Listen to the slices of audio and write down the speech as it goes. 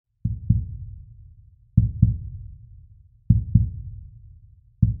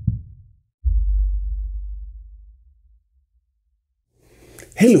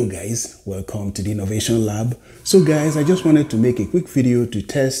Hello guys, welcome to the Innovation Lab. So guys, I just wanted to make a quick video to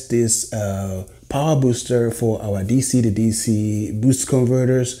test this power booster for our DC to DC boost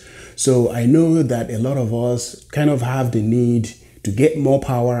converters. So I know that a lot of us kind of have the need to get more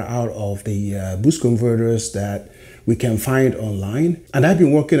power out of the boost converters that we can find online. And I've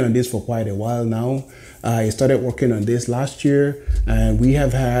been working on this for quite a while now. I started working on this last year, and we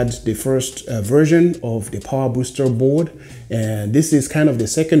have had the first version of the power booster board, and this is kind of the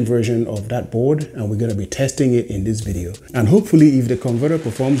second version of that board, and we're going to be testing it in this video. And hopefully, if the converter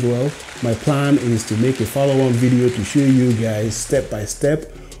performs well, my plan is to make a follow-on video to show you guys step by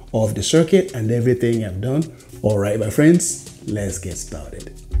step of the circuit and everything I've done. All right, my friends, let's get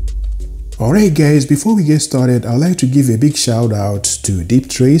started. Alright guys, before we get started, I'd like to give a big shout out to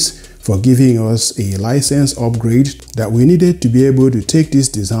DeepTrace for giving us a license upgrade that we needed to be able to take this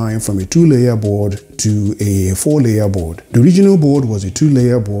design from a 2-layer board to a 4-layer board. The original board was a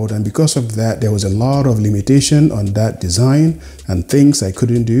 2-layer board, and because of that there was a lot of limitation on that design and things I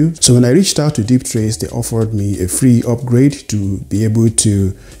couldn't do. So when I reached out to DeepTrace, they offered me a free upgrade to be able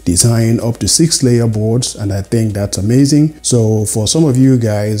to design up to 6-layer boards, and I think that's amazing. So for some of you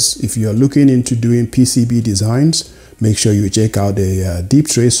guys, if you're looking into doing PCB designs, make sure you check out the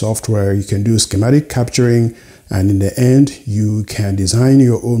DeepTrace software. You can do schematic capturing, and in the end, you can design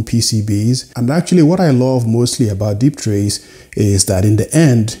your own PCBs. And actually, what I love mostly about DeepTrace is that in the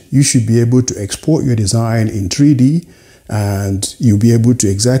end, you should be able to export your design in 3D, and you'll be able to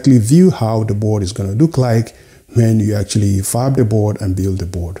exactly view how the board is going to look like when you actually fab the board and build the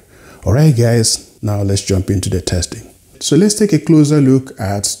board. All right, guys, now let's jump into the testing. So let's take a closer look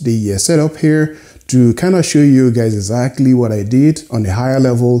at the setup here to kind of show you guys exactly what I did on a higher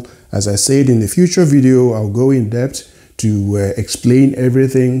level. As I said, in the future video, I'll go in depth to explain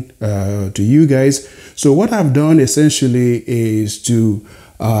everything to you guys. So what I've done essentially is to,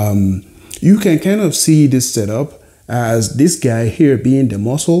 you can kind of see this setup as this guy here being the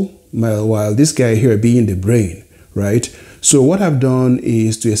muscle, while this guy here being the brain, right? So what I've done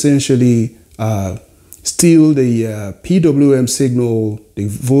is to essentially steal the PWM signal, the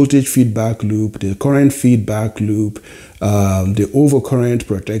voltage feedback loop, the current feedback loop, the overcurrent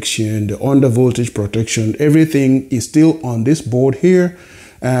protection, the under voltage protection. Everything is still on this board here.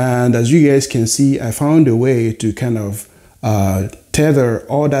 And as you guys can see, I found a way to kind of tether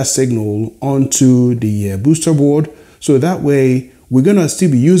all that signal onto the booster board. So that way, we're gonna still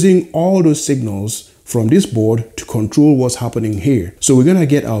be using all those signals from this board to control what's happening here. So we're gonna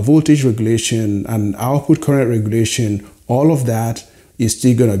get our voltage regulation and output current regulation. All of that is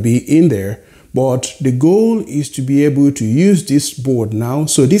still gonna be in there, but the goal is to be able to use this board now.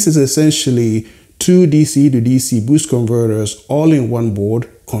 So this is essentially 2 DC to DC boost converters all in one board,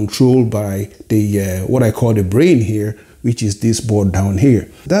 controlled by the what I call the brain here, which is this board down here.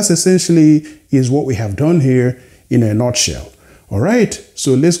 That's essentially is what we have done here in a nutshell. All right,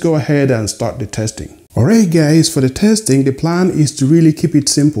 so let's go ahead and start the testing. All right, guys, for the testing, the plan is to really keep it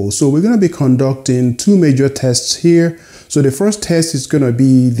simple. So we're going to be conducting 2 major tests here. So the first test is going to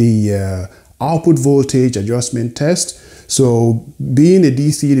be the output voltage adjustment test. So being a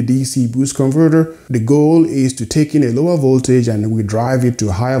DC to DC boost converter, the goal is to take in a lower voltage and we drive it to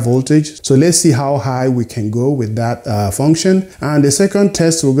a higher voltage. So let's see how high we can go with that function. And the second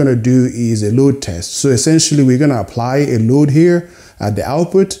test we're going to do is a load test. So essentially we're going to apply a load here at the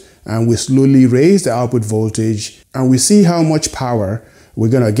output, and we slowly raise the output voltage, and we see how much power we're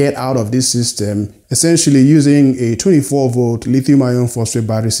going to get out of this system, essentially using a 24-volt lithium iron phosphate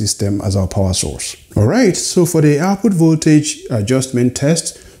battery system as our power source. All right, so for the output voltage adjustment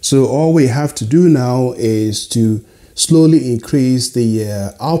test, so all we have to do now is to slowly increase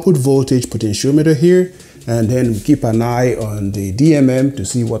the output voltage potentiometer here, and then keep an eye on the DMM to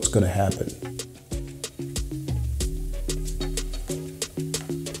see what's going to happen.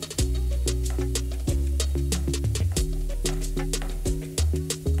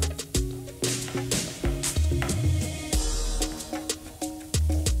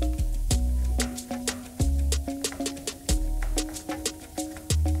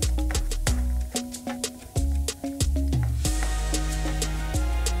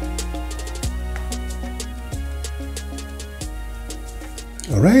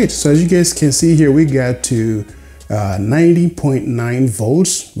 All right, so as you guys can see here, we got to 90.9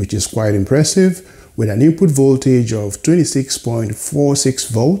 volts, which is quite impressive, with an input voltage of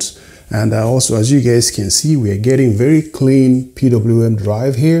 26.46 volts. And also, as you guys can see, we are getting very clean PWM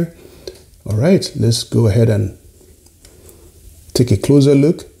drive here. All right, let's go ahead and take a closer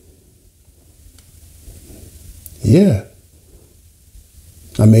look. Yeah,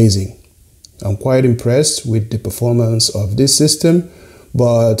 amazing. I'm quite impressed with the performance of this system,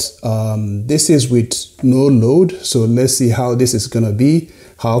 but this is with no load. So let's see how this is going to be,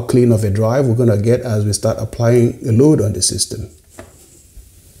 how clean of a drive we're going to get as we start applying a load on the system.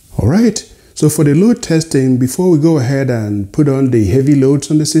 All right, so for the load testing, before we go ahead and put on the heavy loads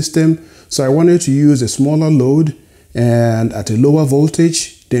on the system, so I wanted to use a smaller load and at a lower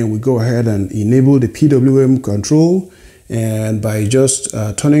voltage. Then we go ahead and enable the PWM control, and by just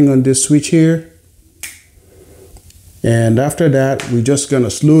turning on this switch here, and after that we're just going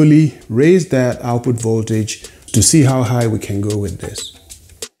to slowly raise that output voltage to see how high we can go with this.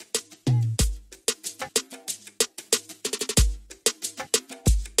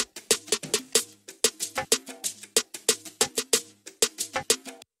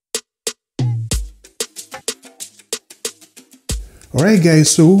 Alright guys,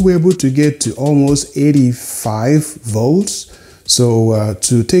 so we were able to get to almost 85 volts. So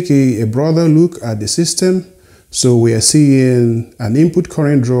to take a broader look at the system, so we are seeing an input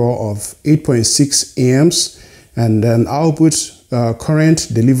current draw of 8.6 amps and then output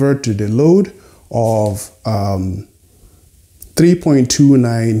current delivered to the load of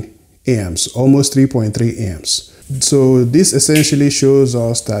 3.29 amps, almost 3.3 amps. So this essentially shows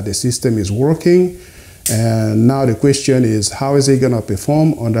us that the system is working. And now the question is, how is it going to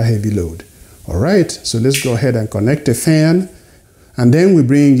perform under heavy load? All right, so let's go ahead and connect the fan, and then we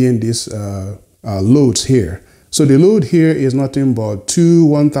bring in these loads here. So the load here is nothing but two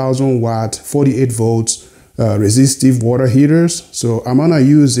 1000 watt 48 volts resistive water heaters. So I'm gonna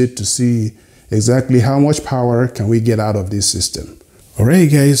use it to see exactly how much power can we get out of this system.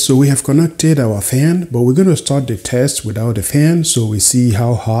 Alright guys, so we have connected our fan, but we're going to start the test without the fan, so we see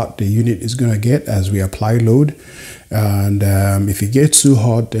how hot the unit is going to get as we apply load. And if it gets too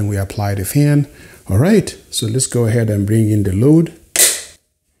hot, then we apply the fan. Alright, so let's go ahead and bring in the load.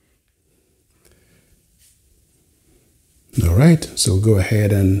 Alright, so go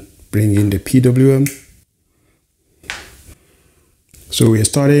ahead and bring in the PWM. So we're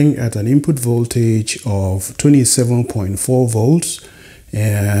starting at an input voltage of 27.4 volts.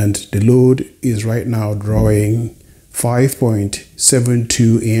 And the load is right now drawing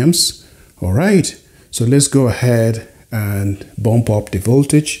 5.72 amps. All right, so let's go ahead and bump up the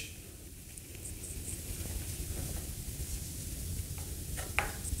voltage.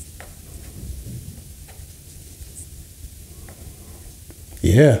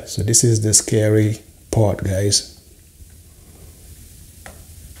 Yeah, so this is the scary part, guys.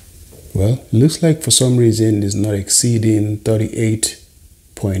 Well, it looks like for some reason it's not exceeding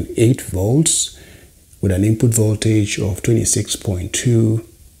 38.8 volts with an input voltage of 26.2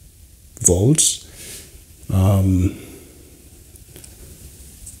 volts.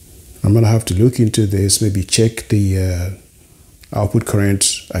 I'm gonna have to look into this, maybe check the output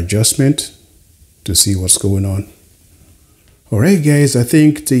current adjustment to see what's going on. All right guys, I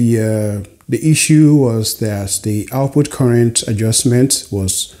think the issue was that the output current adjustment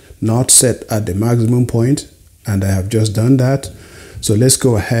was not set at the maximum point, and I have just done that. So let's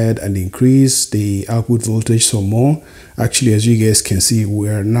go ahead and increase the output voltage some more. Actually, as you guys can see,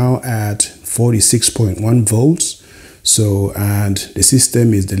 we're now at 46.1 volts. So, and the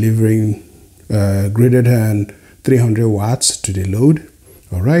system is delivering greater than 300 watts to the load.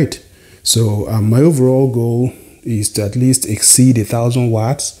 All right. So my overall goal is to at least exceed 1000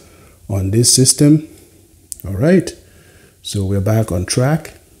 watts on this system. All right. So we're back on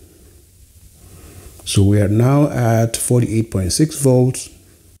track. So we are now at 48.6 volts.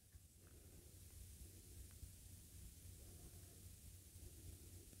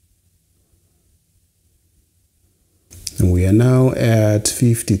 And we are now at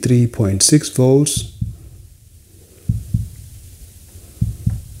 53.6 volts.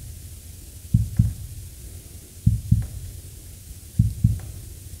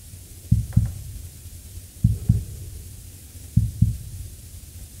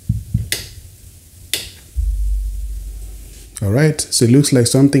 All right, so it looks like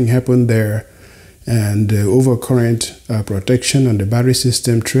something happened there, and the overcurrent protection on the battery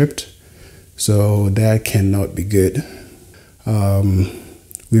system tripped, so that cannot be good.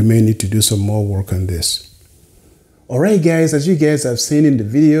 We may need to do some more work on this. Alright guys, as you guys have seen in the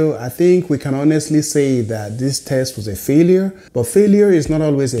video, I think we can honestly say that this test was a failure, but failure is not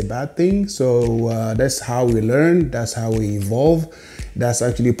always a bad thing. So that's how we learn, that's how we evolve. That's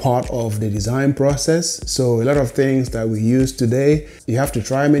actually part of the design process. So a lot of things that we use today, you have to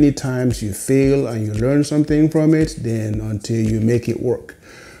try many times, you fail and you learn something from it, then until you make it work.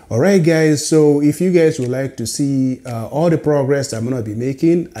 All right, guys, so if you guys would like to see all the progress I'm gonna be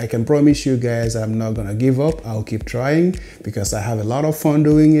making, I can promise you guys I'm not gonna give up. I'll keep trying because I have a lot of fun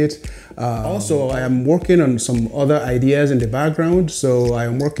doing it. Also, I am working on some other ideas in the background. So I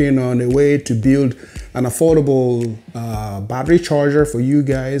am working on a way to build an affordable battery charger for you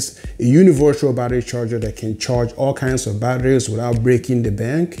guys, a universal battery charger that can charge all kinds of batteries without breaking the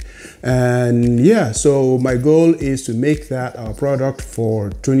bank. And yeah, so my goal is to make that our product for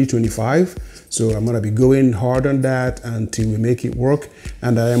 2025. So I'm gonna be going hard on that until we make it work.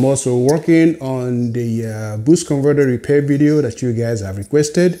 And I am also working on the boost converter repair video that you guys have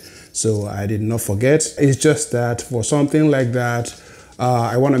requested. So I did not forget. It's just that for something like that,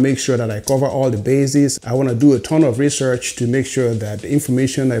 I want to make sure that I cover all the bases. I want to do a ton of research to make sure that the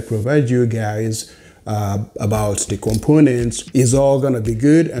information I provide you guys about the components is all going to be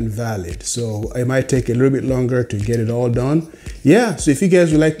good and valid. So it might take a little bit longer to get it all done. Yeah, so if you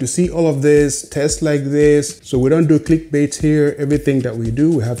guys would like to see all of this, tests like this, so we don't do clickbait here. Everything that we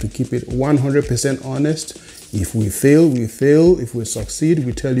do, we have to keep it 100% honest. If we fail, we fail. If we succeed,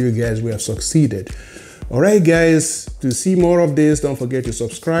 we tell you guys we have succeeded. All right, guys, to see more of this, don't forget to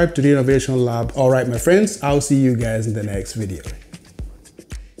subscribe to the Innovation Lab. All right, my friends, I'll see you guys in the next video.